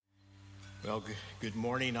Well, good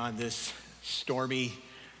morning on this stormy,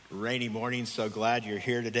 rainy morning. So glad you're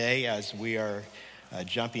here today as we are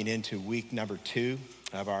jumping into week number 2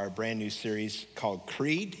 of our brand new series called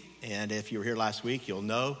Creed. And if you were here last week, you'll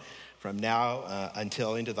know from now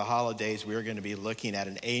until into the holidays, we're going to be looking at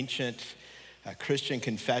an ancient Christian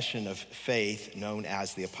confession of faith known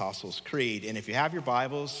as the Apostles' Creed. And if you have your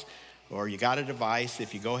Bibles or you got a device,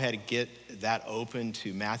 if you go ahead and get that open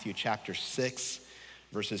to Matthew chapter 6,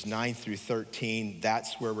 verses 9 through 13,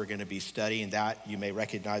 that's where we're going to be studying. That you may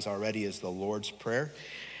recognize already as the Lord's Prayer.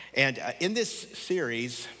 And in this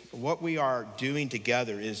series, what we are doing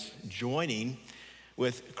together is joining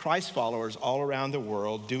with Christ followers all around the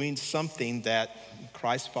world, doing something that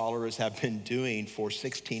Christ followers have been doing for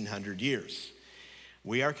 1,600 years.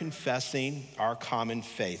 We are confessing our common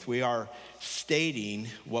faith. We are stating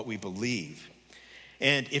what we believe.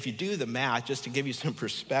 And if you do the math, just to give you some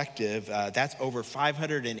perspective, that's over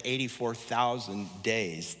 584,000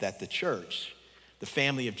 days that the church, the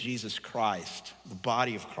family of Jesus Christ, the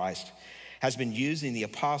body of Christ, has been using the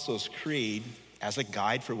Apostles' Creed as a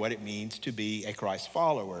guide for what it means to be a Christ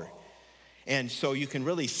follower. And so you can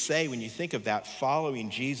really say, when you think of that, following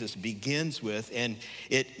Jesus begins with, and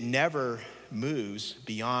it never moves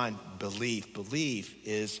beyond belief. Belief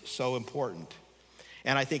is so important.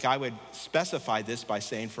 And I think I would specify this by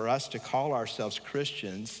saying for us to call ourselves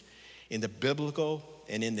Christians in the biblical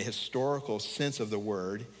and in the historical sense of the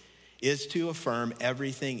word is to affirm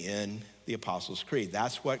everything in the Apostles' Creed.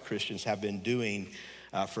 That's what Christians have been doing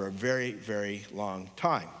for a very, very long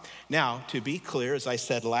time. Now, to be clear, as I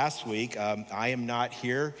said last week, I am not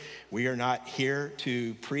here. We are not here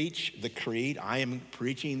to preach the creed. I am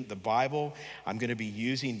preaching the Bible. I'm going to be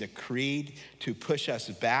using the creed to push us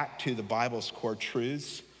back to the Bible's core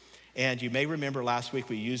truths. And you may remember last week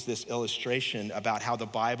we used this illustration about how the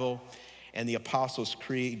Bible and the Apostles'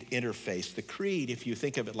 Creed interface. The creed, if you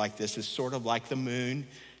think of it like this, is sort of like the moon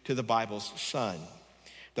to the Bible's sun.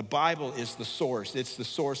 The Bible is the source. It's the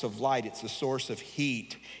source of light. It's the source of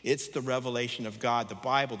heat. It's the revelation of God. The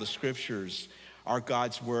Bible, the scriptures, are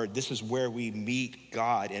God's word. This is where we meet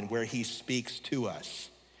God and where he speaks to us.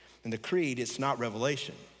 And the creed, it's not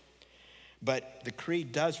revelation. But the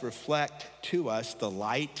creed does reflect to us the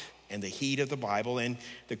light and the heat of the Bible. And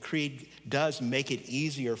the creed does make it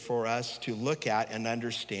easier for us to look at and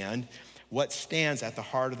understand what stands at the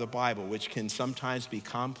heart of the Bible, which can sometimes be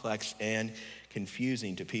complex and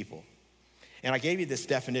confusing to people. And I gave you this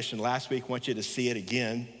definition last week. I want you to see it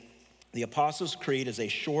again. The Apostles' Creed is a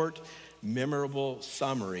short, memorable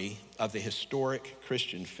summary of the historic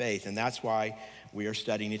Christian faith, and that's why we are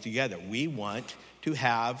studying it together. We want to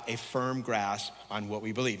have a firm grasp on what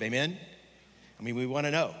we believe. Amen? I mean, we want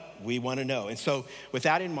to know. We want to know. And so with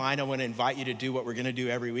that in mind, I want to invite you to do what we're going to do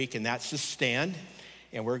every week, and that's to stand.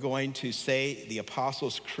 And we're going to say the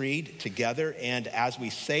Apostles' Creed together. And as we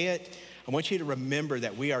say it, I want you to remember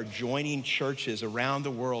that we are joining churches around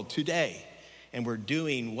the world today. And we're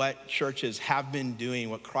doing what churches have been doing,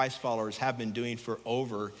 what Christ followers have been doing for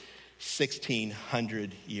over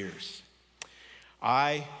 1,600 years.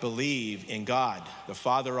 I believe in God, the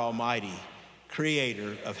Father Almighty,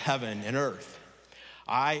 creator of heaven and earth.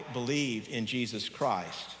 I believe in Jesus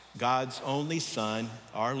Christ, God's only Son,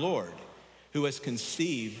 our Lord, who was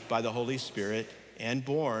conceived by the Holy Spirit and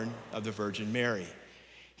born of the Virgin Mary.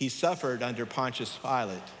 He suffered under Pontius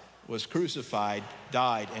Pilate, was crucified,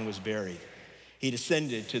 died, and was buried. He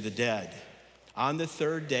descended to the dead. On the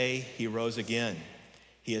third day, he rose again.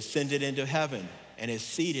 He ascended into heaven and is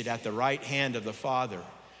seated at the right hand of the Father.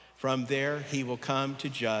 From there, he will come to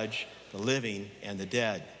judge the living and the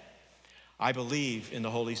dead. I believe in the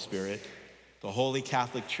Holy Spirit, the Holy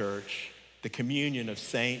Catholic Church, the communion of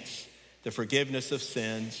saints, the forgiveness of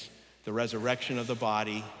sins, the resurrection of the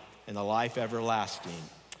body, and the life everlasting.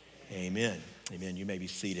 Amen. Amen. You may be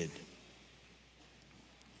seated.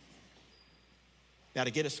 Now,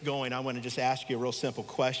 to get us going, I want to just ask you a real simple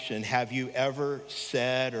question. Have you ever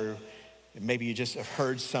said, or maybe you just have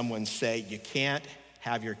heard someone say, you can't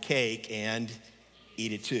have your cake and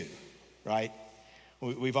eat it too, right?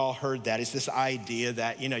 We've all heard that. It's this idea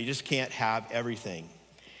that, you just can't have everything.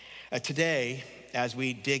 Today, as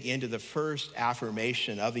we dig into the first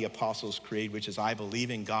affirmation of the Apostles' Creed, which is I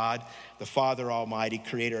believe in God, the Father Almighty,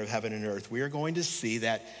 creator of heaven and earth, we are going to see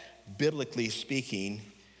that, biblically speaking,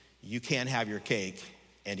 you can have your cake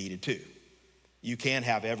and eat it too. You can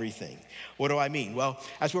have everything. What do I mean? Well,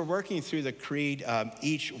 as we're working through the creed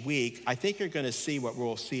each week, I think you're going to see what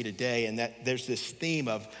we'll see today, and that there's this theme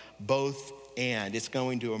of both and. It's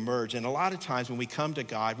going to emerge. And a lot of times when we come to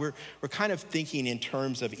God, we're kind of thinking in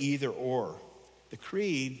terms of either or. The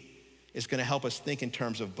creed is going to help us think in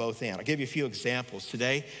terms of both and. I'll give you a few examples.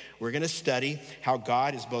 Today, we're going to study how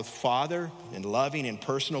God is both Father and loving and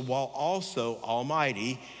personal, while also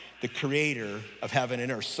almighty, the creator of heaven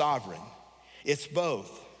and earth, sovereign. It's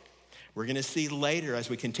both. We're going to see later as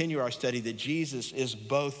we continue our study that Jesus is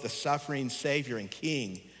both the suffering Savior and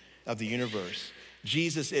King of the universe.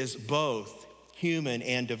 Jesus is both human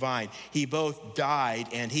and divine. He both died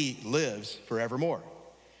and he lives forevermore.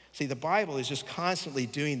 See, the Bible is just constantly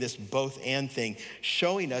doing this both and thing,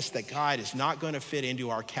 showing us that God is not going to fit into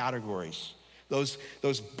our categories, those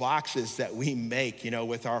boxes that we make,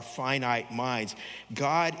 with our finite minds.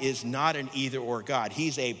 God is not an either or God.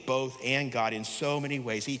 He's a both and God in so many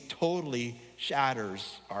ways. He totally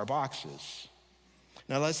shatters our boxes.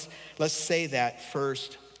 Now let's say that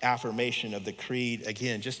first affirmation of the creed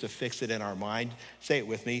again, just to fix it in our mind. Say it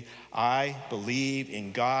with me. I believe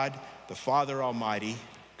in God, the Father Almighty,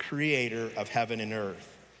 creator of heaven and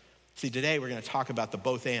earth. See, today we're going to talk about the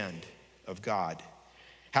both and of God.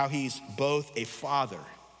 How he's both a father,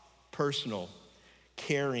 personal,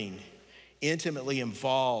 caring, intimately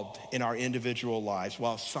involved in our individual lives,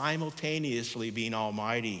 while simultaneously being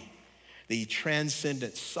almighty, the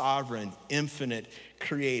transcendent, sovereign, infinite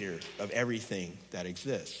creator of everything that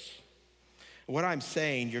exists. What I'm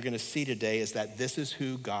saying you're going to see today is that this is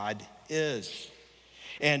who God is.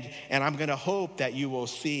 And I'm going to hope that you will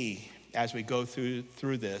see as we go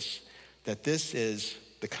through this, that this is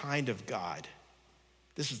the kind of God.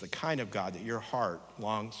 This is the kind of God that your heart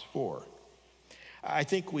longs for. I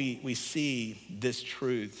think we see this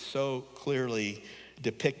truth so clearly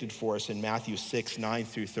depicted for us in Matthew 6, 9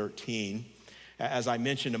 through 13. As I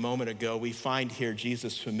mentioned a moment ago, we find here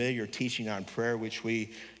Jesus' familiar teaching on prayer, which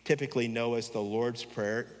we typically know as the Lord's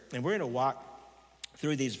Prayer. And we're going to walk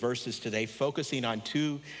through these verses today, focusing on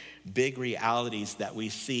two big realities that we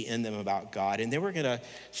see in them about God. And then we're going to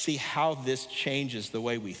see how this changes the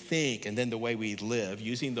way we think and then the way we live,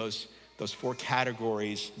 using those four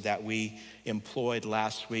categories that we employed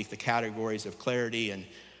last week, the categories of clarity and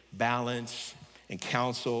balance and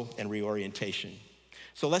counsel and reorientation.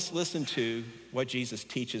 So let's listen to what Jesus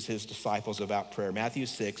teaches his disciples about prayer. Matthew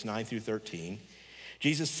 6, 9 through 13.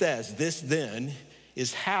 Jesus says, "This then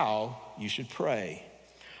is how you should pray.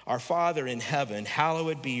 Our Father in heaven,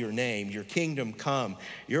 hallowed be your name. Your kingdom come,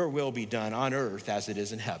 your will be done on earth as it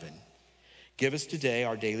is in heaven. Give us today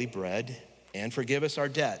our daily bread, and forgive us our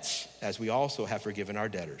debts as we also have forgiven our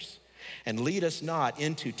debtors. And lead us not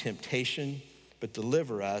into temptation, but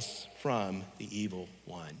deliver us from the evil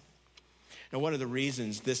one." Now, one of the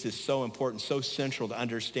reasons this is so important, so central to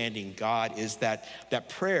understanding God is that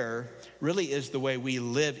prayer really is the way we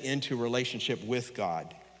live into relationship with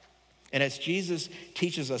God. And as Jesus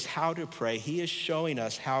teaches us how to pray, he is showing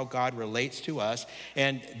us how God relates to us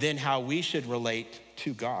and then how we should relate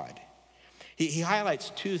to God. He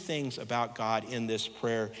highlights two things about God in this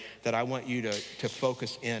prayer that I want you to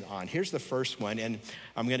focus in on. Here's the first one, and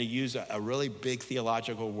I'm going to use a really big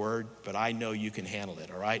theological word, but I know you can handle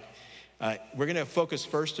it, all right? We're going to focus,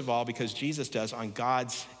 first of all, because Jesus does, on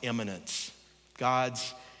God's immanence.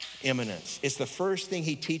 God's immanence. It's the first thing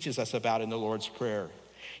he teaches us about in the Lord's Prayer.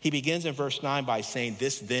 He begins in verse 9 by saying,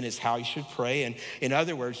 "This then is how you should pray." And in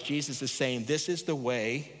other words, Jesus is saying, this is the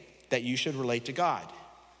way that you should relate to God.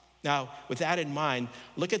 Now, with that in mind,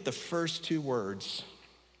 look at the first two words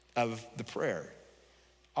of the prayer.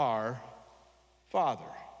 Our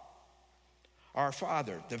Father. Our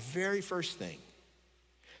Father, the very first thing.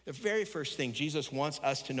 The very first thing Jesus wants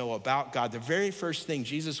us to know about God, the very first thing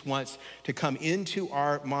Jesus wants to come into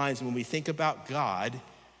our minds when we think about God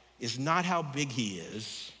is not how big he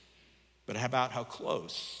is, but about how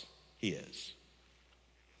close he is.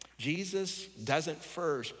 Jesus doesn't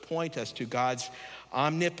first point us to God's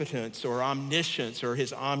omnipotence or omniscience or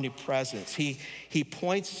his omnipresence. He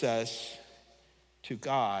points us to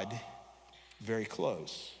God very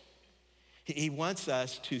close. He wants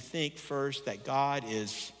us to think first that God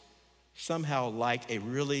is somehow like a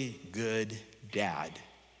really good dad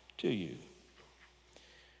to you.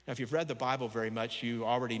 Now, if you've read the Bible very much, you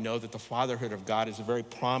already know that the fatherhood of God is a very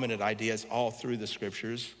prominent idea all through the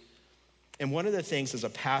scriptures. And one of the things as a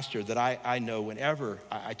pastor that I know whenever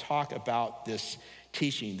I talk about this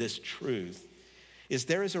teaching, this truth, is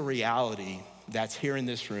there is a reality that's here in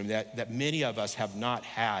this room that many of us have not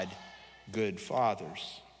had good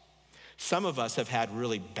fathers. Some of us have had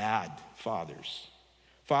really bad fathers.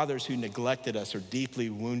 Fathers who neglected us or deeply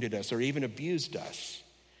wounded us or even abused us.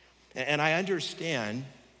 And I understand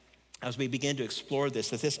as we begin to explore this,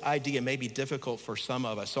 that this idea may be difficult for some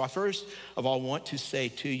of us. So I first of all want to say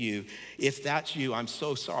to you, if that's you, I'm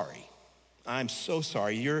so sorry. I'm so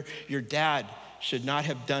sorry. Your dad should not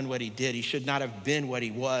have done what he did. He should not have been what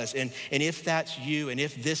he was. And if that's you, and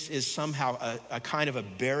if this is somehow a kind of a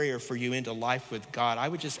barrier for you into life with God, I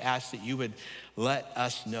would just ask that you would let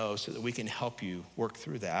us know so that we can help you work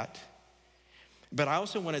through that. But I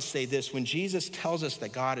also want to say this: when Jesus tells us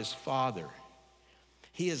that God is Father,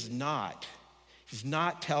 he's not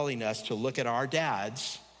telling us to look at our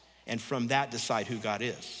dads and from that decide who God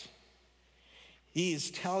is. He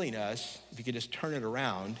is telling us, if you could just turn it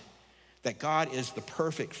around, that God is the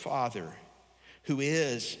perfect Father who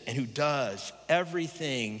is and who does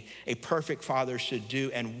everything a perfect father should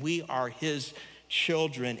do, and we are his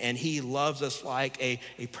children, and he loves us like a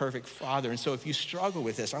perfect father. And so if you struggle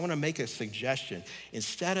with this, I want to make a suggestion.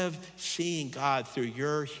 Instead of seeing God through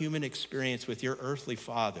your human experience with your earthly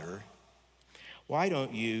father, why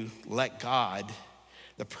don't you let God,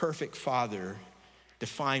 the perfect Father,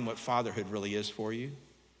 define what fatherhood really is for you?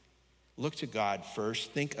 Look to God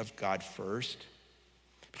first. Think of God first.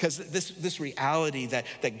 Because this reality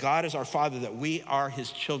that God is our Father, that we are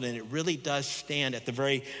his children, it really does stand at the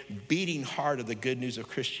very beating heart of the good news of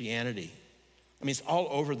Christianity. I mean, it's all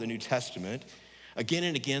over the New Testament. Again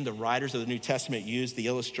and again, the writers of the New Testament use the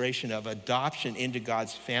illustration of adoption into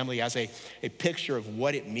God's family as a picture of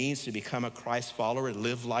what it means to become a Christ follower and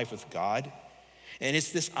live life with God. And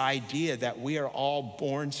it's this idea that we are all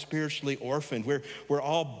born spiritually orphaned. We're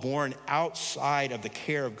all born outside of the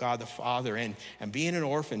care of God the Father. And being an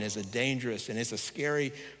orphan is a dangerous and it's a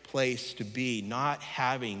scary place to be, not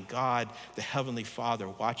having God, the Heavenly Father,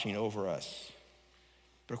 watching over us.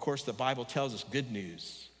 But of course, the Bible tells us good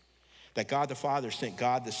news, that God the Father sent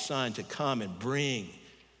God the Son to come and bring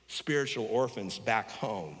spiritual orphans back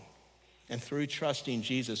home. And through trusting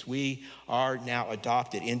Jesus, we are now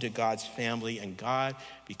adopted into God's family, and God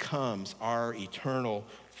becomes our eternal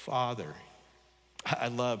Father. I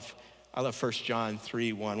love 1 John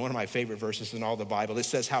 3:1, one of my favorite verses in all the Bible. It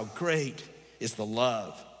says, how great is the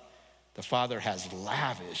love the Father has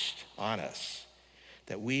lavished on us,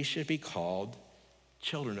 that we should be called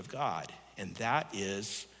children of God. And that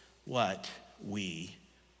is what we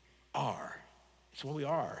are. It's what we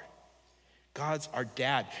are. God's our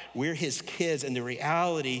dad. We're his kids. And the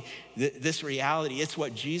reality, this reality, it's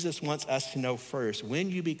what Jesus wants us to know first. When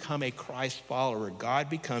you become a Christ follower, God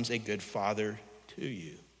becomes a good father to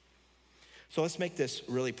you. So let's make this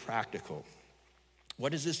really practical.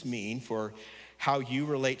 What does this mean for how you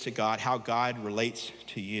relate to God, how God relates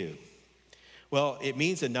to you? Well, it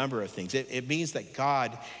means a number of things. It means that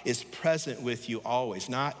God is present with you always,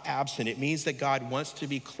 not absent. It means that God wants to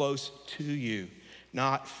be close to you,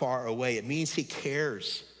 not far away. It means he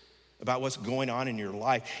cares about what's going on in your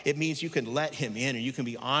life. It means you can let him in and you can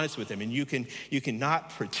be honest with him and you can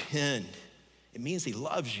not pretend. It means he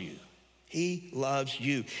loves you. He loves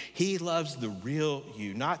you. He loves the real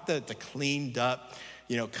you, not the cleaned up,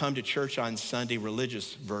 come to church on Sunday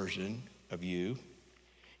religious version of you.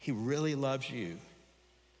 He really loves you.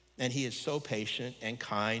 And he is so patient and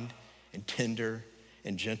kind and tender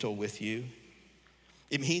and gentle with you.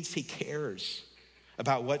 It means he cares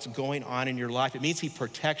about what's going on in your life. It means he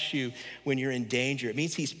protects you when you're in danger. It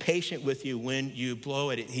means he's patient with you when you blow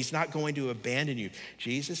it. He's not going to abandon you.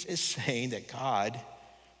 Jesus is saying that God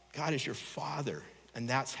is your Father, and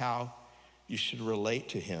that's how you should relate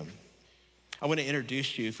to him. I want to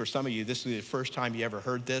introduce you, for some of you, this is the first time you ever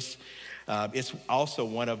heard this. It's also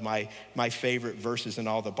one of my favorite verses in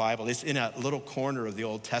all the Bible. It's in a little corner of the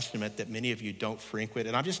Old Testament that many of you don't frequent.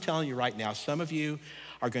 And I'm just telling you right now, some of you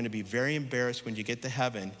are going to be very embarrassed when you get to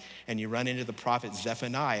heaven and you run into the prophet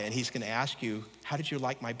Zephaniah, and he's going to ask you, how did you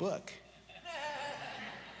like my book?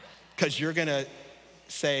 Because you're going to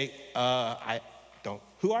say,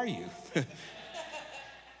 who are you?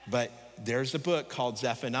 But there's a book called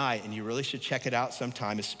Zephaniah, and you really should check it out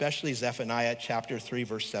sometime, especially Zephaniah chapter 3,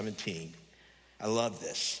 verse 17. I love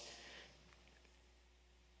this.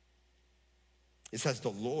 It says,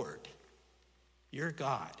 the Lord, your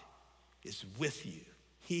God, is with you.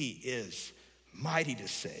 He is mighty to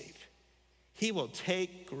save. He will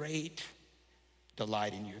take great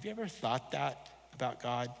delight in you. Have you ever thought that about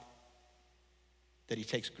God? That he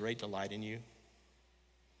takes great delight in you?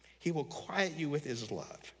 He will quiet you with his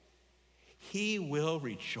love. He will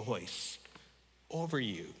rejoice over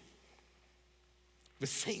you with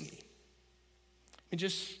singing. And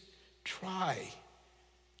just try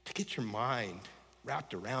to get your mind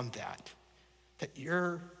wrapped around that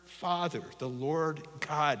your Father, the Lord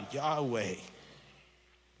God, Yahweh,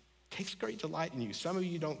 takes great delight in you. Some of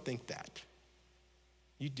you don't think that.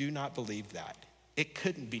 You do not believe that. It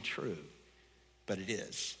couldn't be true, but it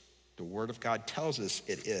is. The Word of God tells us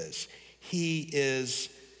it is. He is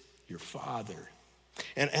your Father.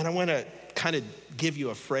 And I want to kind of give you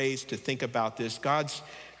a phrase to think about this. God's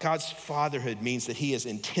fatherhood means that he is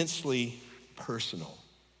intensely personal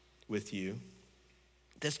with you.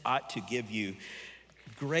 This ought to give you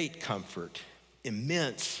great comfort,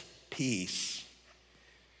 immense peace.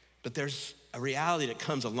 But there's a reality that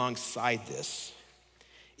comes alongside this.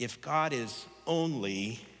 If God is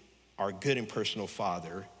only our good and personal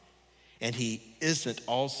Father, and he isn't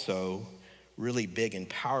also really big and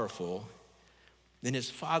powerful, then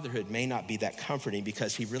his fatherhood may not be that comforting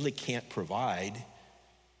because he really can't provide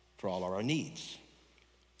for all of our needs.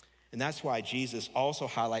 And that's why Jesus also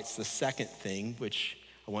highlights the second thing, which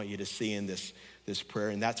I want you to see in this prayer,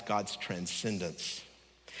 and that's God's transcendence.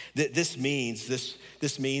 This means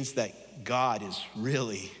that God is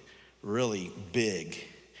really, really big.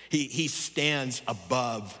 He stands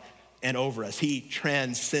above and over us. He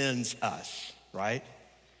transcends us, right?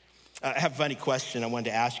 I have a funny question I wanted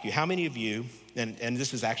to ask you. How many of you, and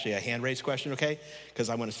this is actually a hand-raised question, okay? Because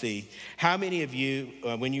I want to see. How many of you,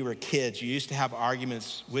 when you were kids, you used to have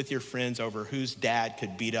arguments with your friends over whose dad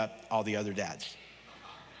could beat up all the other dads,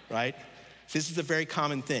 right? So this is a very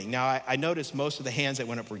common thing. Now, I noticed most of the hands that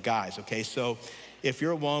went up were guys, okay? So if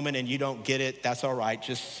you're a woman and you don't get it, that's all right.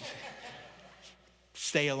 Just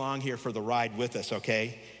stay along here for the ride with us,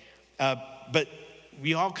 okay? But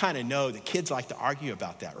we all kind of know that kids like to argue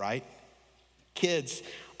about that, right? Kids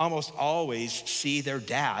almost always see their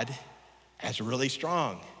dad as really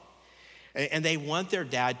strong. And they want their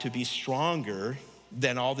dad to be stronger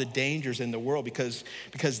than all the dangers in the world because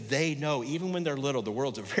they know, even when they're little, the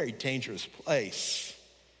world's a very dangerous place.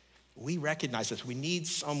 We recognize this. We need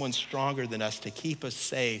someone stronger than us to keep us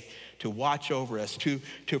safe, to watch over us, to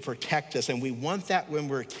protect us. And we want that when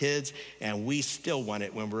we're kids, and we still want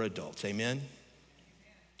it when we're adults. Amen?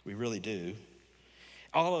 We really do.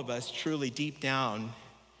 All of us, truly deep down,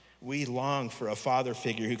 we long for a father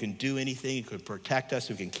figure who can do anything, who can protect us,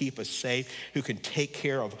 who can keep us safe, who can take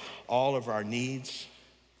care of all of our needs.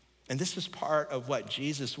 And this is part of what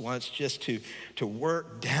Jesus wants just to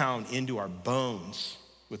work down into our bones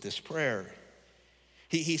with this prayer.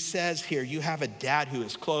 He says here, you have a dad who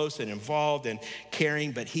is close and involved and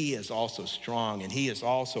caring, but he is also strong and he is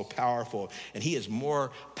also powerful, and he is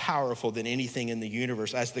more powerful than anything in the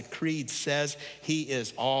universe. As the creed says, he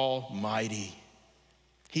is almighty.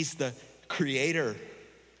 He's the creator.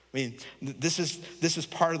 I mean, this is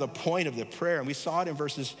part of the point of the prayer, and we saw it in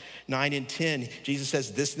verses 9 and 10. Jesus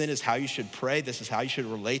says, this then is how you should pray. This is how you should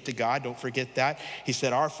relate to God. Don't forget that. He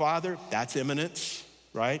said, our Father, that's immanence,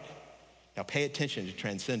 right? Now pay attention to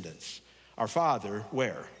transcendence. Our Father,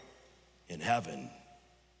 where? In heaven.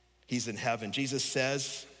 He's in heaven. Jesus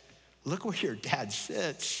says, look where your dad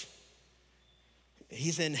sits.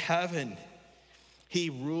 He's in heaven. He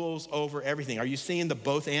rules over everything. Are you seeing the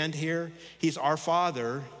both and here? He's our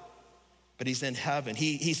Father, but he's in heaven.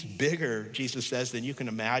 He's bigger, Jesus says, than you can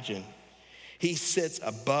imagine. He sits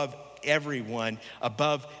above everyone,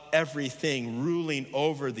 above everything, ruling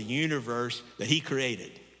over the universe that he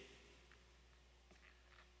created.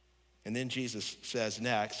 And then Jesus says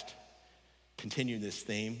next, continue this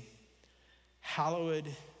theme, hallowed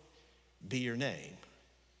be your name.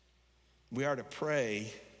 We are to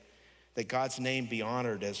pray that God's name be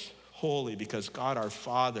honored as holy because God our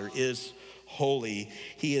Father is holy.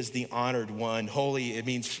 He is the honored one. Holy, it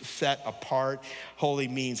means set apart. Holy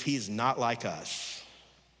means he's not like us.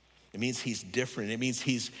 It means he's different. It means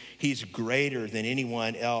he's greater than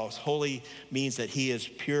anyone else. Holy means that he is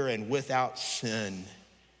pure and without sin.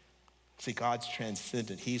 See, God's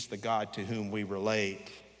transcendent. He's the God to whom we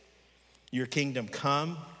relate. Your kingdom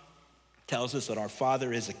come tells us that our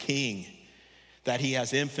Father is a king, that he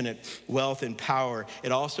has infinite wealth and power.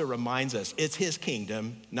 It also reminds us it's his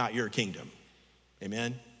kingdom, not your kingdom.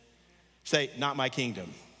 Amen? Say, not my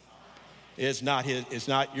kingdom. It's not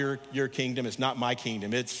your kingdom. It's not my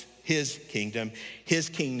kingdom. It's his kingdom. His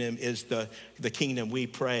kingdom is the kingdom we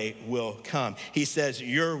pray will come. He says,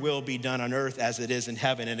 your will be done on earth as it is in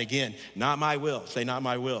heaven. And again, not my will. Say, not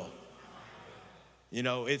my will. You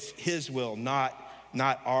know, it's his will, not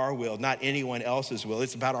our will, not anyone else's will.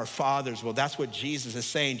 It's about our Father's will. That's what Jesus is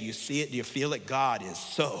saying. Do you see it? Do you feel it? God is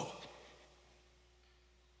so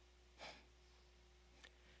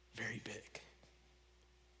very big.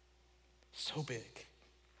 So big.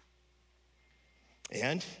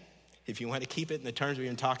 And if you want to keep it in the terms we've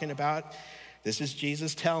been talking about, this is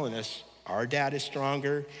Jesus telling us our dad is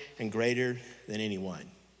stronger and greater than anyone.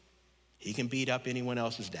 He can beat up anyone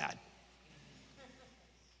else's dad.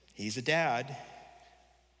 He's a dad,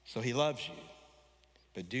 so he loves you.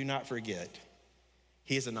 But do not forget,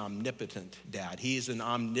 he is an omnipotent dad. He is an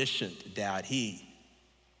omniscient dad. He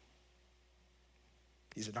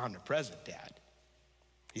He's an omnipresent dad.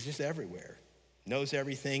 He's just everywhere, knows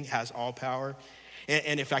everything, has all power.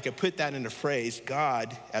 And if I could put that in a phrase,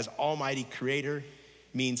 God as almighty creator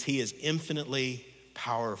means he is infinitely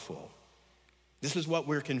powerful. This is what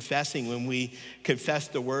we're confessing when we confess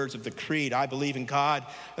the words of the creed. I believe in God,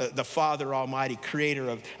 the Father Almighty, creator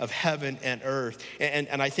of heaven and earth.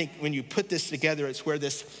 And I think when you put this together, it's where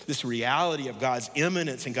this reality of God's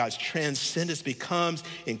immanence and God's transcendence becomes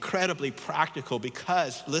incredibly practical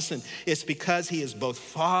because, listen, it's because he is both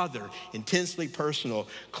Father, intensely personal,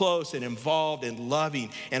 close and involved and loving,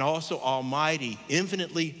 and also almighty,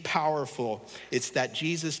 infinitely powerful. It's that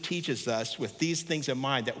Jesus teaches us with these things in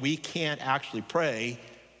mind that we can't actually pray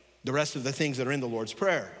the rest of the things that are in the Lord's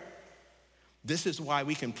Prayer. This is why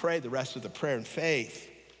we can pray the rest of the prayer in faith,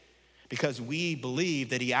 because we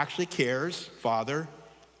believe that he actually cares, Father,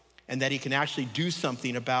 and that he can actually do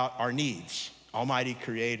something about our needs, almighty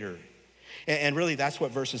creator. And really that's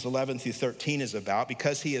what verses 11 through 13 is about.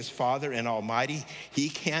 Because he is Father and almighty, he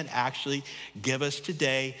can actually give us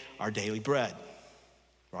today our daily bread,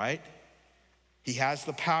 right? He has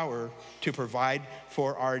the power to provide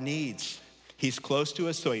for our needs. He's close to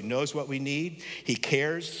us, so he knows what we need. He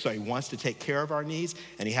cares, so he wants to take care of our needs,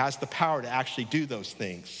 and he has the power to actually do those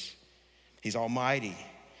things. He's almighty.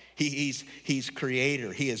 He's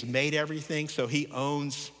creator. He has made everything, so he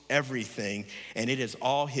owns everything, and it is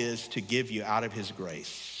all his to give you out of his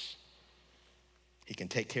grace. He can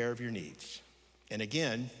take care of your needs. And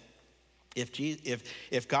again,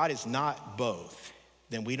 if God is not both,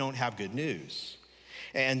 then we don't have good news.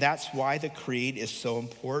 And that's why the creed is so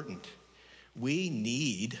important. We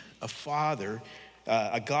need a Father,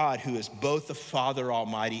 a God who is both the Father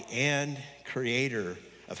Almighty and creator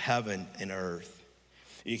of heaven and earth.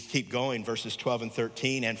 You keep going, verses 12 and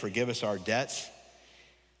 13, and forgive us our debts.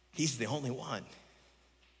 He's the only one.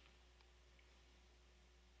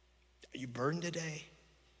 Are you burdened today?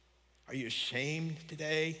 Are you ashamed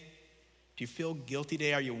today? Do you feel guilty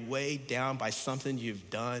today? Are you weighed down by something you've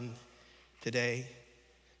done today?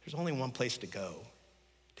 There's only one place to go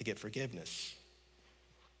to get forgiveness.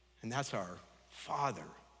 And that's our Father,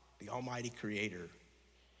 the Almighty Creator.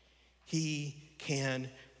 He can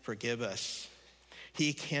forgive us.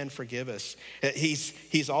 He can forgive us.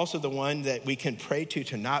 He's also the one that we can pray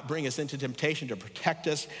to not bring us into temptation, to protect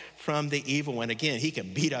us from the evil one. Again, he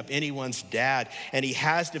can beat up anyone's dad, and he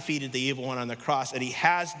has defeated the evil one on the cross, and he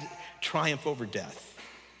has triumphed over death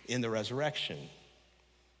in the resurrection.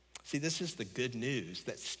 See, this is the good news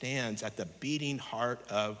that stands at the beating heart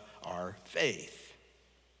of our faith.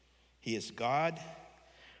 He is God,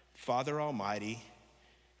 Father Almighty,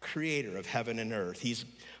 creator of heaven and earth. He's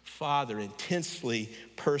Father, intensely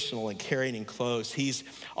personal and caring and close. He's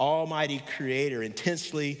Almighty Creator,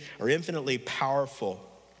 intensely or infinitely powerful.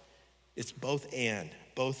 It's both and.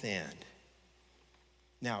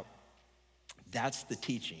 Now, that's the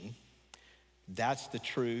teaching. That's the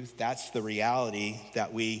truth. That's the reality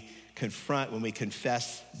that we confront when we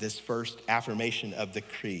confess this first affirmation of the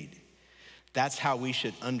creed. That's how we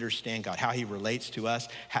should understand God, how he relates to us,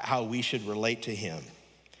 how we should relate to him.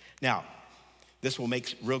 Now, this will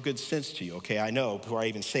make real good sense to you, okay? I know before I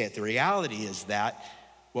even say it. The reality is that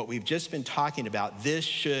what we've just been talking about, this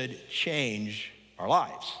should change our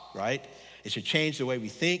lives, right? It should change the way we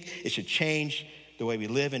think. It should change the way we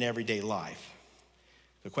live in everyday life.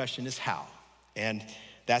 The question is how? And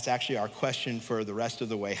that's actually our question for the rest of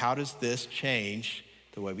the way. How does this change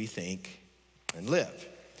the way we think and live?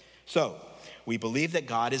 So, we believe that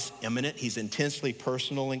God is immanent. He's intensely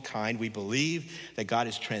personal and kind. We believe that God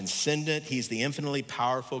is transcendent. He's the infinitely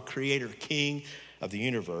powerful creator, king of the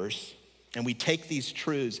universe. And we take these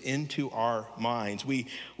truths into our minds. We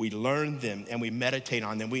learn them and we meditate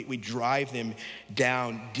on them. We drive them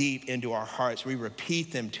down deep into our hearts. We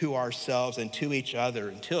repeat them to ourselves and to each other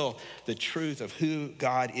until the truth of who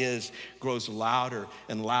God is grows louder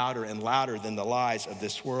and louder and louder than the lies of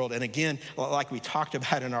this world. And again, like we talked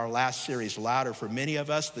about in our last series, louder for many of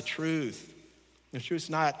us, the truth's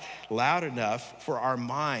not loud enough for our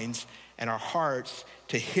minds and our hearts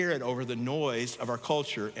to hear it over the noise of our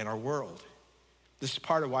culture and our world. This is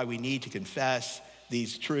part of why we need to confess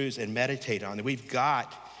these truths and meditate on them. We've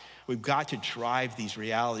got to drive these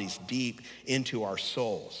realities deep into our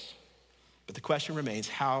souls. But the question remains,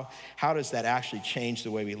 how does that actually change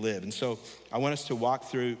the way we live? And so I want us to walk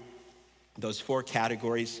through those four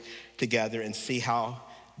categories together and see how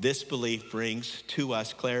this belief brings to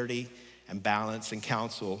us clarity and balance and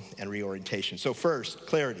counsel and reorientation. So first,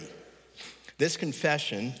 clarity. This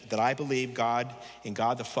confession that I believe in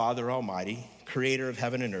God the Father Almighty, creator of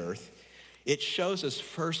heaven and earth, It shows us,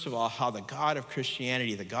 first of all, how the God of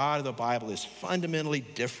Christianity, the God of the Bible, is fundamentally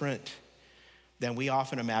different than we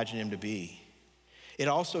often imagine him to be. It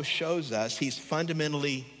also shows us he's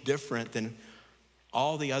fundamentally different than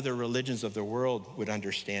all the other religions of the world would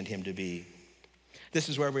understand him to be. This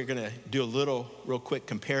is where we're going to do a real quick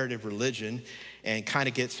comparative religion and kind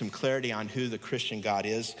of get some clarity on who the Christian God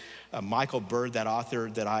is. Michael Bird, that author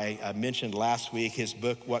that I mentioned last week, his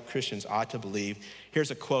book, What Christians Ought to Believe, here's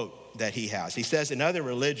a quote that he has. He says, in other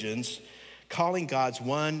religions, calling God's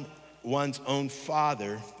one's own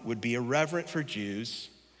father would be irreverent for Jews,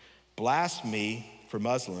 blasphemy for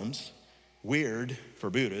Muslims, weird for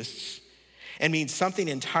Buddhists, and means something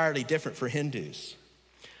entirely different for Hindus.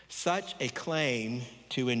 Such a claim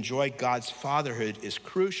to enjoy God's fatherhood is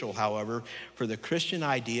crucial, however, for the Christian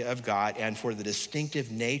idea of God and for the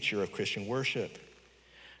distinctive nature of Christian worship.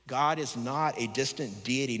 God is not a distant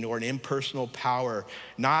deity nor an impersonal power,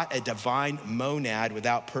 not a divine monad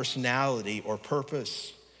without personality or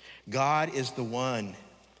purpose. God is the one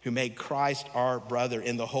who made Christ our brother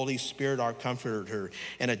and the Holy Spirit our comforter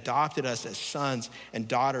and adopted us as sons and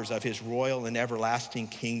daughters of his royal and everlasting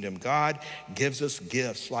kingdom. God gives us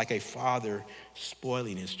gifts like a father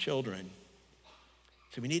spoiling his children.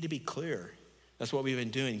 So we need to be clear. That's what we've been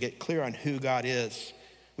doing, get clear on who God is.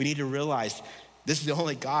 We need to realize this is the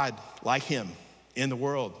only God like him in the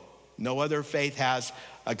world. No other faith has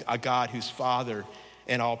a God who's Father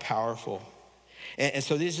and all-powerful. And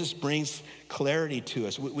so this just brings clarity to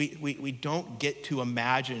us. We don't get to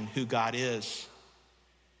imagine who God is.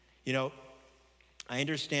 You know, I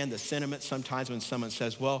understand the sentiment sometimes when someone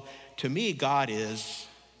says, well, to me, God is,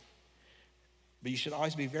 but you should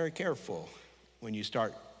always be very careful when you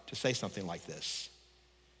start to say something like this.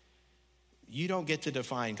 You don't get to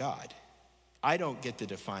define God. I don't get to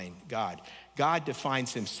define God. God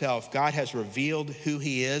defines himself. God has revealed who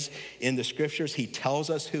he is in the scriptures. He tells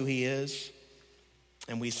us who he is.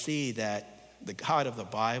 And we see that the God of the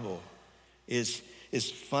Bible is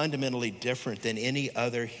fundamentally different than any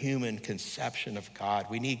other human conception of God.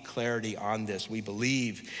 We need clarity on this. We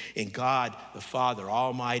believe in God, the Father,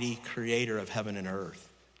 Almighty, creator of heaven and earth.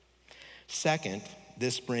 Second,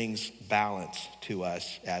 this brings balance to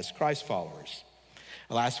us as Christ followers.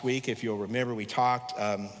 Last week, if you'll remember, we talked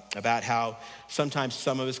about how sometimes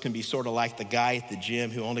some of us can be sort of like the guy at the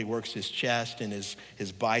gym who only works his chest and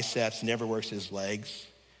his biceps, never works his legs.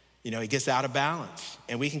 You know, he gets out of balance.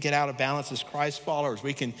 And we can get out of balance as Christ followers.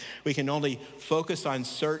 We can only focus on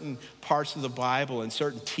certain parts of the Bible and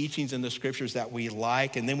certain teachings in the scriptures that we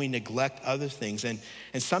like, and then we neglect other things. And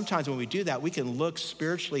sometimes when we do that, we can look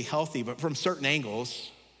spiritually healthy, but from certain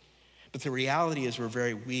angles. But the reality is we're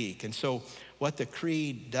very weak. And so what the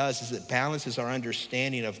creed does is it balances our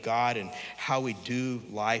understanding of God and how we do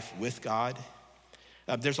life with God.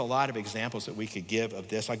 There's a lot of examples that we could give of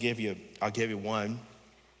this. I'll give you one.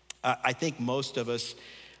 I think most of us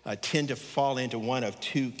tend to fall into one of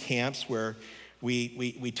two camps where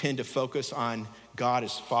we tend to focus on God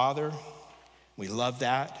as Father. We love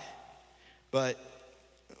that. But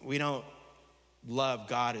we don't love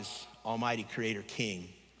God as Almighty Creator King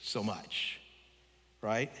so much,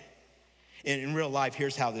 right? In real life,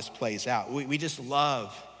 here's how this plays out. We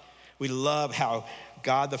love how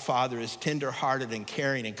God the Father is tenderhearted and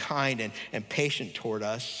caring and kind and patient toward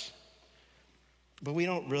us. But we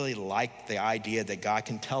don't really like the idea that God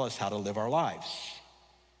can tell us how to live our lives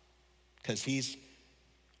because he's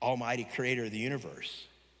Almighty Creator of the universe.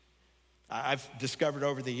 I've discovered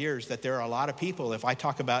over the years that there are a lot of people, if I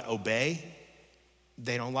talk about obey,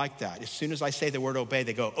 they don't like that. As soon as I say the word obey,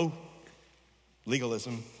 they go, oh,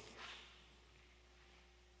 legalism.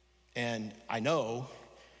 And I know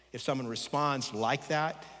if someone responds like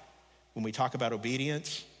that, when we talk about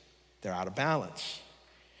obedience, they're out of balance.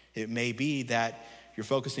 It may be that you're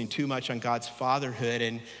focusing too much on God's fatherhood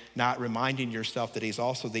and not reminding yourself that he's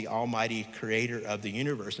also the Almighty Creator of the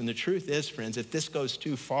universe. And the truth is, friends, if this goes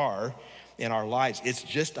too far in our lives, it's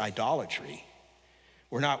just idolatry.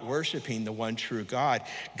 We're not worshiping the one true God.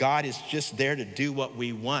 God is just there to do what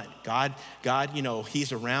we want. God,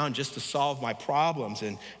 he's around just to solve my problems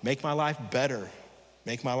and make my life better,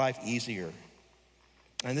 make my life easier.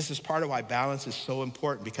 And this is part of why balance is so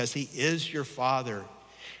important, because he is your Father.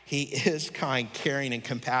 He is kind, caring, and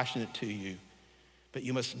compassionate to you. But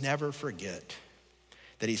you must never forget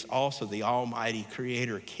that he's also the Almighty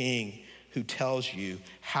Creator King who tells you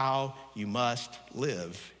how you must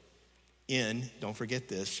live in, don't forget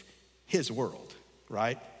this, his world,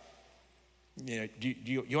 right? You know, do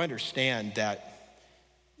you understand that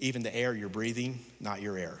even the air you're breathing, not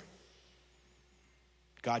your air?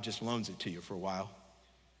 God just loans it to you for a while.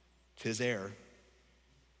 It's his air.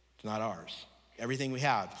 It's not ours. Everything we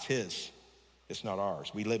have is his. It's not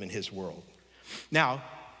ours. We live in his world. Now,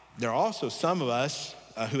 there are also some of us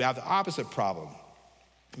who have the opposite problem.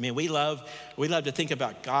 I mean, we love to think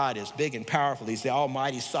about God as big and powerful. He's the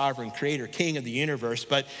almighty, sovereign creator, king of the universe,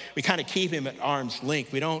 but we kind of keep him at arm's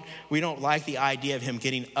length. We don't like the idea of him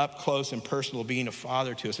getting up close and personal, being a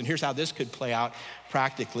father to us. And here's how this could play out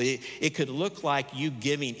practically. It could look like you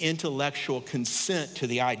giving intellectual consent to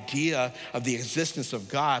the idea of the existence of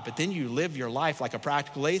God, but then you live your life like a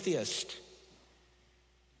practical atheist.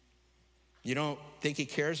 You don't think he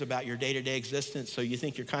cares about your day-to-day existence, so you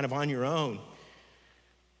think you're kind of on your own.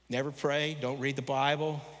 Never pray, don't read the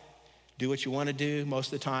Bible, do what you want to do most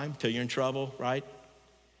of the time till you're in trouble, right?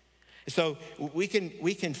 So we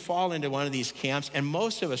can fall into one of these camps, and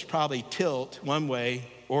most of us probably tilt one way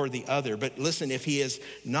or the other. But listen, if he is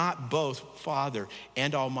not both Father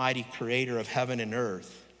and Almighty Creator of heaven and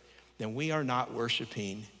earth, then we are not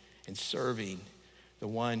worshiping and serving the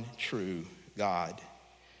one true God.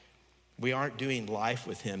 We aren't doing life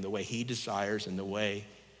with him the way he desires and the way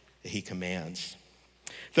that he commands.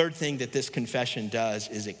 Third thing that this confession does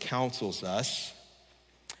is it counsels us.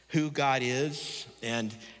 Who God is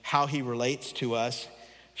and how he relates to us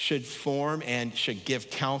should form and should give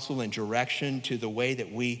counsel and direction to the way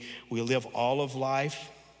that we live all of life,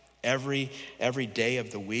 every day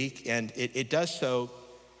of the week. And it does so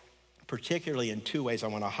particularly in two ways I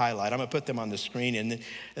want to highlight. I'm going to put them on the screen, and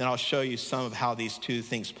then I'll show you some of how these two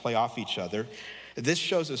things play off each other. This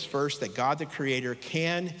shows us first that God the Creator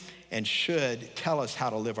can and should tell us how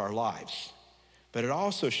to live our lives. But it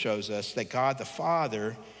also shows us that God the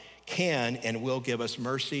Father can and will give us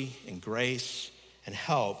mercy and grace and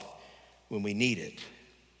help when we need it,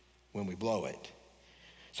 when we blow it.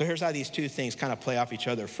 So here's how these two things kind of play off each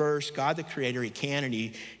other. First, God the Creator, he can and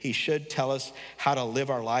he should tell us how to live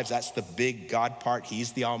our lives. That's the big God part.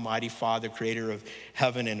 He's the Almighty Father, creator of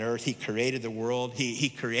heaven and earth. He created the world. He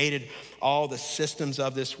created all the systems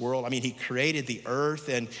of this world. I mean, he created the earth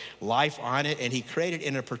and life on it, and he created it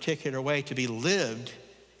in a particular way to be lived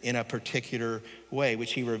in a particular way,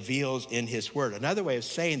 which he reveals in his word. Another way of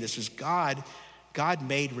saying this is God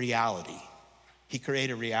made reality. He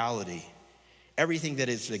created reality. Everything that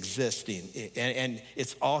is existing, and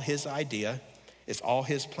it's all his idea, it's all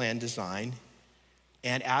his plan, design,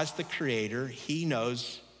 and as the creator, he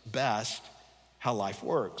knows best how life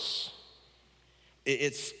works.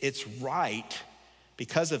 It's right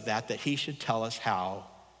because of that he should tell us how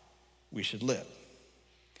we should live.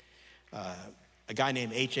 A guy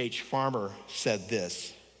named H.H. Farmer said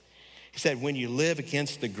this. He said, when you live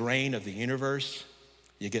against the grain of the universe,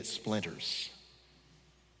 you get splinters.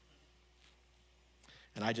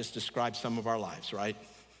 And I just described some of our lives, right?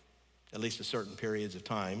 At least at certain periods of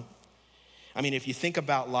time. I mean, if you think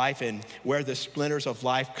about life and where the splinters of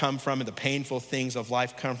life come from and the painful things of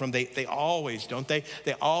life come from, they always, don't they?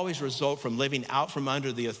 They always result from living out from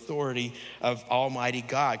under the authority of Almighty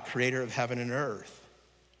God, creator of heaven and earth.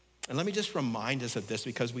 And let me just remind us of this,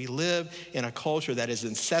 because we live in a culture that is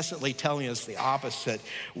incessantly telling us the opposite.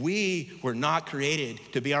 We were not created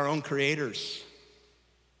to be our own creators.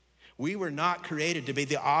 We were not created to be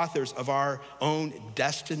the authors of our own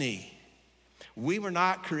destiny. We were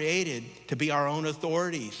not created to be our own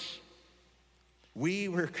authorities. We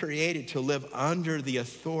were created to live under the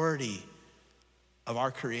authority of our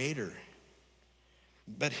Creator.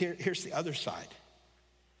 But here's the other side,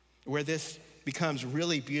 where this becomes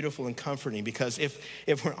really beautiful and comforting, because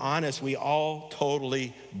if we're honest, we all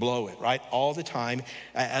totally blow it, right? All the time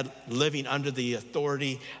at living under the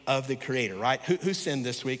authority of the Creator, right? Who sinned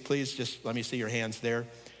this week? Please just let me see your hands there.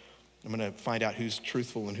 I'm going to find out who's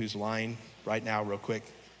truthful and who's lying right now real quick.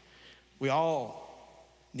 We all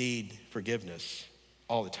need forgiveness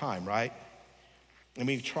all the time, right? And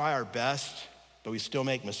we try our best, but we still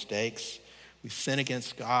make mistakes. We sin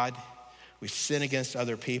against God. We sin against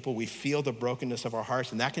other people. We feel the brokenness of our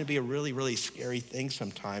hearts, and that can be a really, really scary thing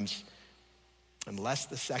sometimes, unless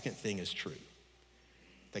the second thing is true,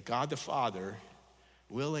 that God the Father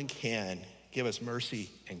will and can give us mercy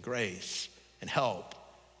and grace and help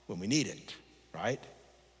when we need it, right?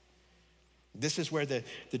 This is where the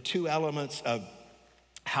two elements of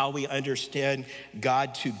how we understand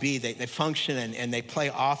God to be, they function and they play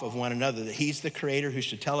off of one another. That he's the creator who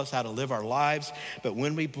should tell us how to live our lives, but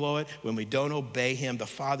when we blow it, when we don't obey him, the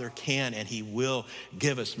Father can and he will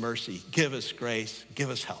give us mercy, give us grace,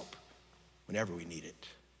 give us help whenever we need it.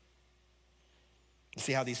 You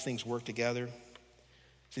see how these things work together?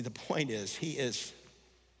 See, the point is, he is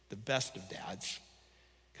the best of dads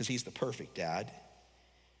because he's the perfect dad.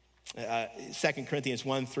 2 Corinthians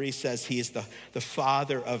 1:3 says he is the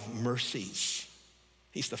Father of mercies.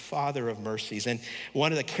 He's the Father of mercies. And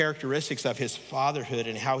one of the characteristics of his fatherhood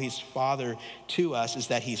and how he's Father to us is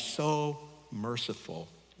that he's so merciful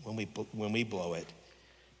when we blow it.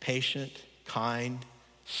 Patient, kind,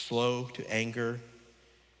 slow to anger.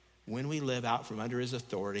 When we live out from under his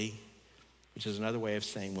authority, which is another way of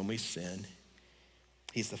saying when we sin,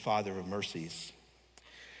 he's the Father of mercies.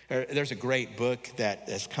 There's a great book that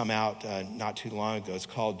has come out not too long ago. It's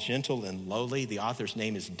called Gentle and Lowly. The author's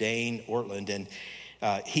name is Dane Ortland, and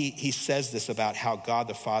he says this about how God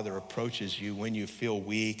the Father approaches you when you feel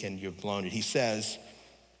weak and you've blown it. He says,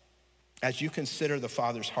 as you consider the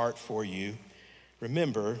Father's heart for you,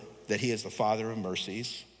 remember that he is the Father of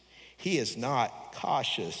mercies. He is not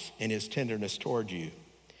cautious in his tenderness toward you.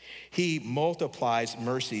 He multiplies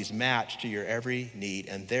mercies matched to your every need,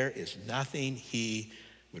 and there is nothing he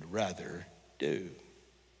would rather do.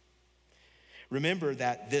 Remember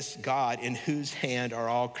that this God in whose hand are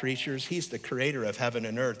all creatures, he's the creator of heaven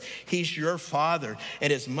and earth. He's your Father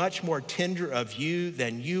and is much more tender of you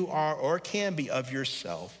than you are or can be of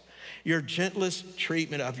yourself. Your gentlest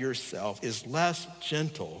treatment of yourself is less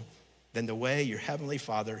gentle than the way your heavenly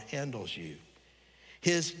Father handles you.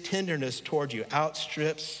 His tenderness toward you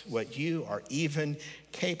outstrips what you are even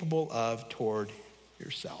capable of toward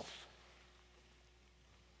yourself.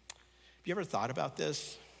 Have you ever thought about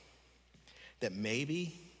this? That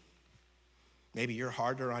maybe you're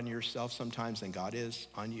harder on yourself sometimes than God is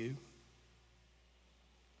on you?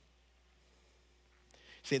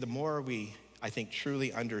 See, the more we, I think,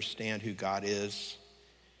 truly understand who God is,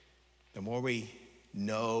 the more we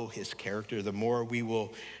know his character, the more we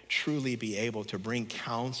will truly be able to bring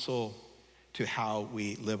counsel to how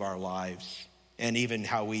we live our lives and even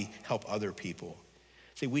how we help other people.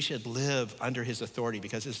 See, we should live under his authority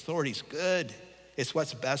because his authority is good. It's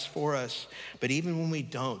what's best for us. But even when we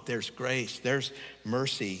don't, there's grace, there's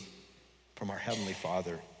mercy from our Heavenly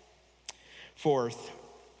Father. Fourth,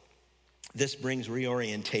 this brings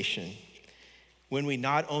reorientation. When we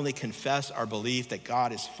not only confess our belief that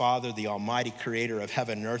God is Father, the Almighty Creator of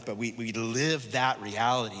heaven and earth, but we live that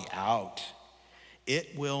reality out,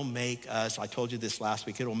 it will make us, I told you this last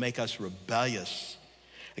week, it will make us rebellious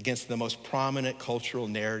against the most prominent cultural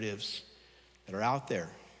narratives that are out there.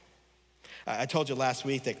 I told you last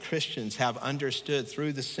week that Christians have understood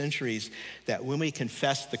through the centuries that when we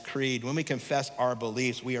confess the creed, when we confess our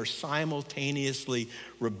beliefs, we are simultaneously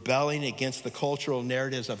rebelling against the cultural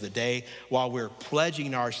narratives of the day while we're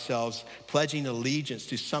pledging ourselves, pledging allegiance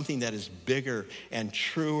to something that is bigger and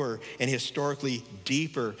truer and historically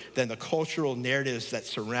deeper than the cultural narratives that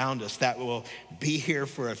surround us that will be here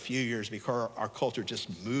for a few years before our culture just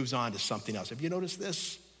moves on to something else. Have you noticed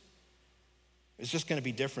this? It's just going to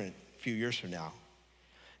be different few years from now.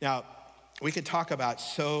 Now, we could talk about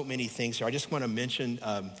so many things here. I just want to mention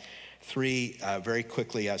three very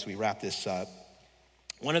quickly as we wrap this up.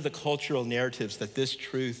 One of the cultural narratives that this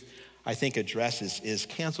truth, I think, addresses is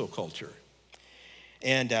cancel culture.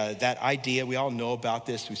 And that idea, we all know about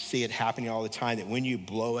this. We see it happening all the time, that when you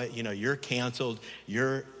blow it, you're canceled,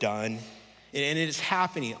 you're done. And it is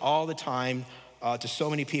happening all the time to so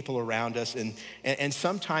many people around us. And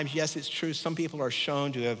sometimes, yes, it's true, some people are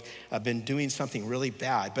shown to have been doing something really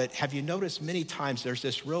bad. But have you noticed many times there's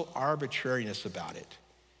this real arbitrariness about it?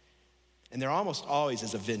 And there almost always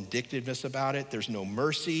is a vindictiveness about it. There's no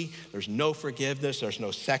mercy, there's no forgiveness, there's no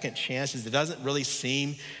second chances. It doesn't really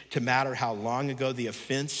seem to matter how long ago the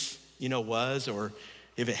offense, was, or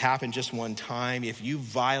if it happened just one time. If you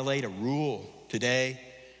violate a rule today,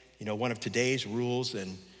 one of today's rules,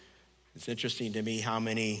 and it's interesting to me how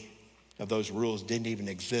many of those rules didn't even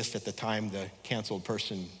exist at the time the canceled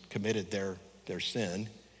person committed their sin.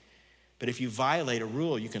 But if you violate a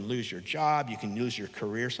rule, you can lose your job, you can lose your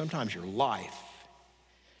career, sometimes your life.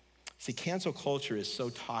 See, cancel culture is so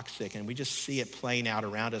toxic, and we just see it playing out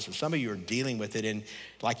around us. And some of you are dealing with it in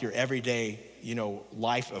like your everyday,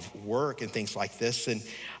 life of work and things like this. And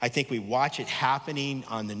I think we watch it happening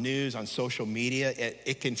on the news, on social media.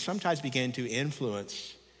 It can sometimes begin to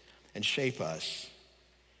influence and shape us.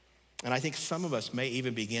 And I think some of us may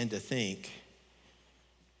even begin to think,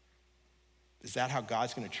 is that how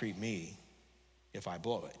God's going to treat me if I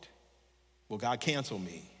blow it? Will God cancel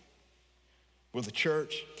me? Will the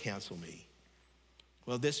church cancel me?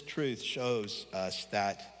 Well, this truth shows us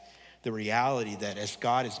that the reality that as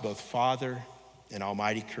God is both Father and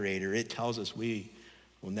Almighty Creator, it tells us we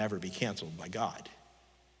will never be canceled by God.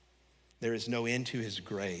 There is no end to his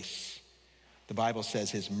grace. The Bible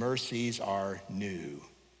says his mercies are new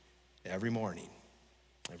every morning,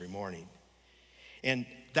 every morning. And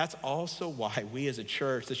that's also why we as a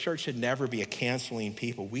church, the church should never be a canceling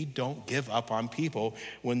people. We don't give up on people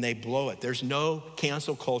when they blow it. There's no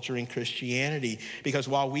cancel culture in Christianity, because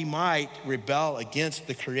while we might rebel against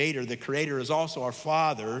the Creator is also our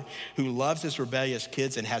Father who loves his rebellious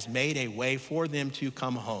kids and has made a way for them to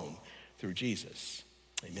come home through Jesus.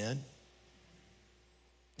 Amen?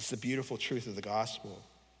 It's the beautiful truth of the gospel.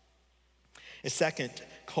 A second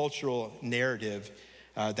cultural narrative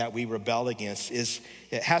that we rebel against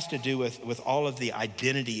it has to do with all of the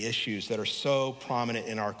identity issues that are so prominent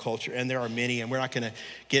in our culture. And there are many, and we're not going to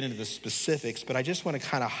get into the specifics, but I just want to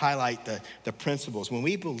kind of highlight the principles. When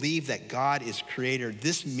we believe that God is creator,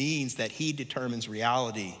 this means that he determines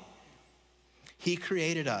reality. He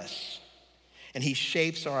created us, and he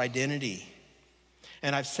shapes our identity.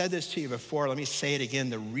 And I've said this to you before, let me say it again.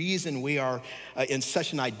 The reason we are in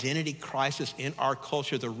such an identity crisis in our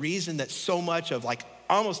culture, the reason that so much of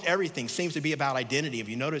almost everything seems to be about identity. If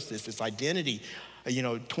you notice this, it's identity,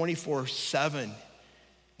 24/7.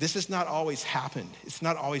 This has not always happened. It's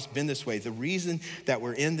not always been this way. The reason that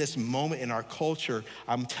we're in this moment in our culture,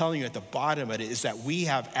 I'm telling you at the bottom of it, is that we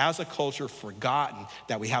have, as a culture, forgotten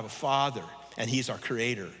that we have a Father and he's our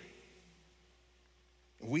creator.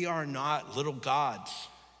 We are not little gods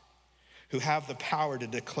who have the power to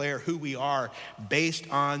declare who we are based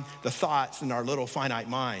on the thoughts in our little finite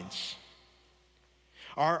minds.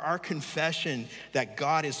 Our confession that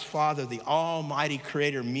God is Father, the Almighty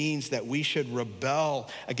Creator, means that we should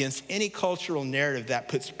rebel against any cultural narrative that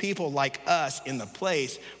puts people like us in the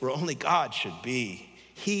place where only God should be.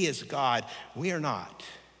 He is God. We are not.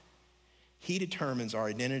 He determines our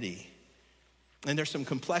identity. And there's some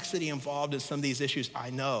complexity involved in some of these issues, I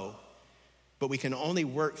know, but we can only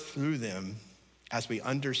work through them as we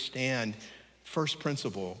understand first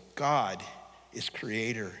principle: God is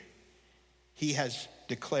creator. He has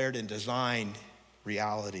declared and designed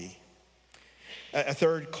reality. A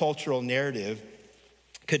third cultural narrative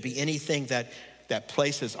could be anything that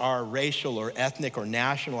places our racial or ethnic or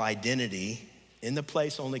national identity in the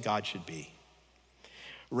place only God should be.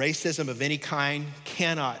 Racism of any kind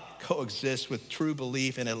cannot coexist with true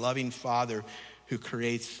belief in a loving Father who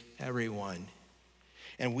creates everyone.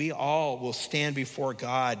 And we all will stand before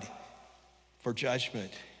God for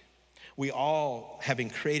judgment. We all have been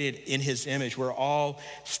created in his image. We're all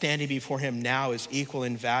standing before him now as equal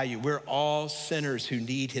in value. We're all sinners who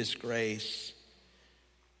need his grace.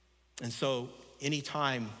 And so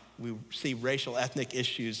anytime we see racial, ethnic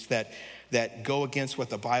issues that go against what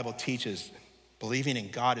the Bible teaches, believing in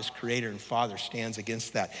God as creator and Father stands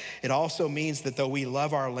against that. It also means that though we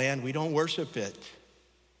love our land, we don't worship it.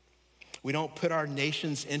 We don't put our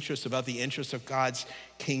nation's interests above the interests of God's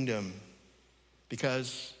kingdom,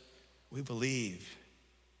 because we believe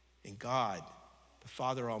in God, the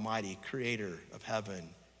Father Almighty, creator of heaven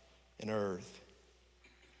and earth.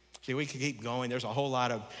 See, we could keep going. There's a whole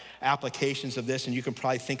lot of applications of this, and you can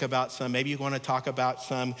probably think about some. Maybe you want to talk about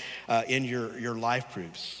some in your life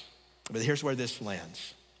groups. But here's where this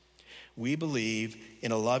lands. We believe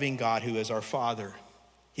in a loving God who is our Father.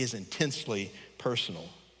 He is intensely personal,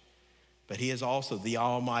 but he is also the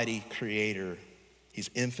Almighty Creator. He's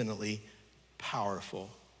infinitely powerful.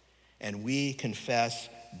 And we confess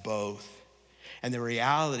both. And the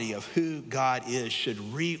reality of who God is should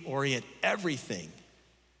reorient everything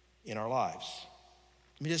in our lives.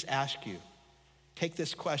 Let me just ask you, take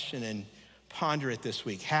this question and ponder it this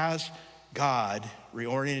week. Has God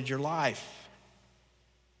reoriented your life?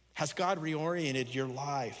 Has God reoriented your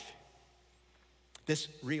life? This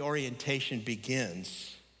reorientation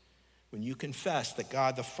begins when you confess that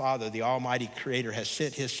God the Father, the Almighty Creator, has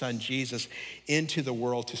sent his Son Jesus into the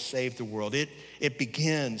world to save the world. It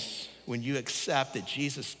begins when you accept that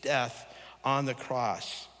Jesus' death on the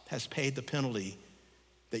cross has paid the penalty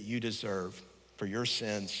that you deserve for your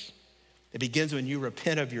sins. It begins when you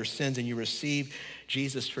repent of your sins and you receive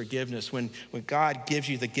Jesus' forgiveness. When God gives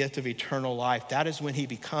you the gift of eternal life, that is when he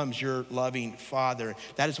becomes your loving Father.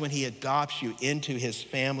 That is when he adopts you into his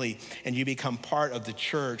family and you become part of the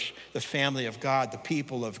church, the family of God, the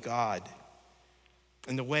people of God.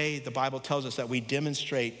 And the way the Bible tells us that we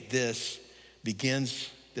demonstrate this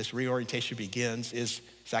reorientation begins, is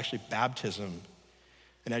actually baptism.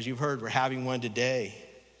 And as you've heard, we're having one today.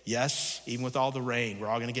 Yes, even with all the rain, we're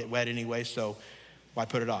all going to get wet anyway, so why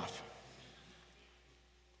put it off?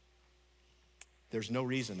 There's no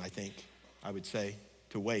reason, I think, I would say,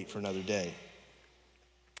 to wait for another day.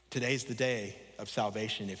 Today's the day of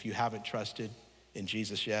salvation if you haven't trusted in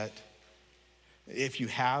Jesus yet. If you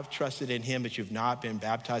have trusted in him but you've not been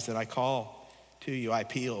baptized, then I call to you, I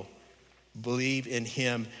appeal, believe in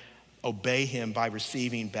him obey him by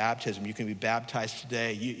receiving baptism. You can be baptized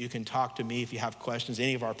today. You can talk to me if you have questions.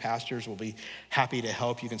 Any of our pastors will be happy to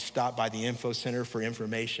help. You can stop by the info center for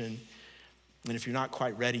information. And if you're not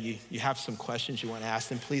quite ready, you have some questions you want to ask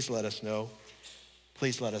them, please let us know.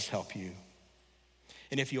 Please let us help you.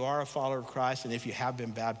 And if you are a follower of Christ and if you have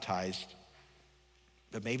been baptized,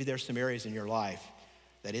 but maybe there's some areas in your life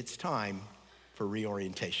that it's time for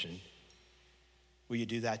reorientation. Will you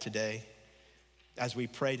do that today? As we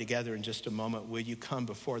pray together in just a moment, will you come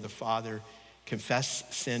before the Father, confess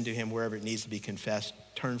sin to him wherever it needs to be confessed,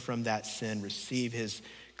 turn from that sin, receive his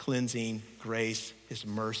cleansing grace, his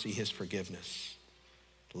mercy, his forgiveness.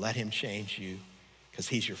 Let him change you because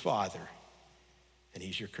he's your Father and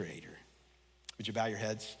he's your Creator. Would you bow your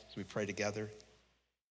heads as we pray together?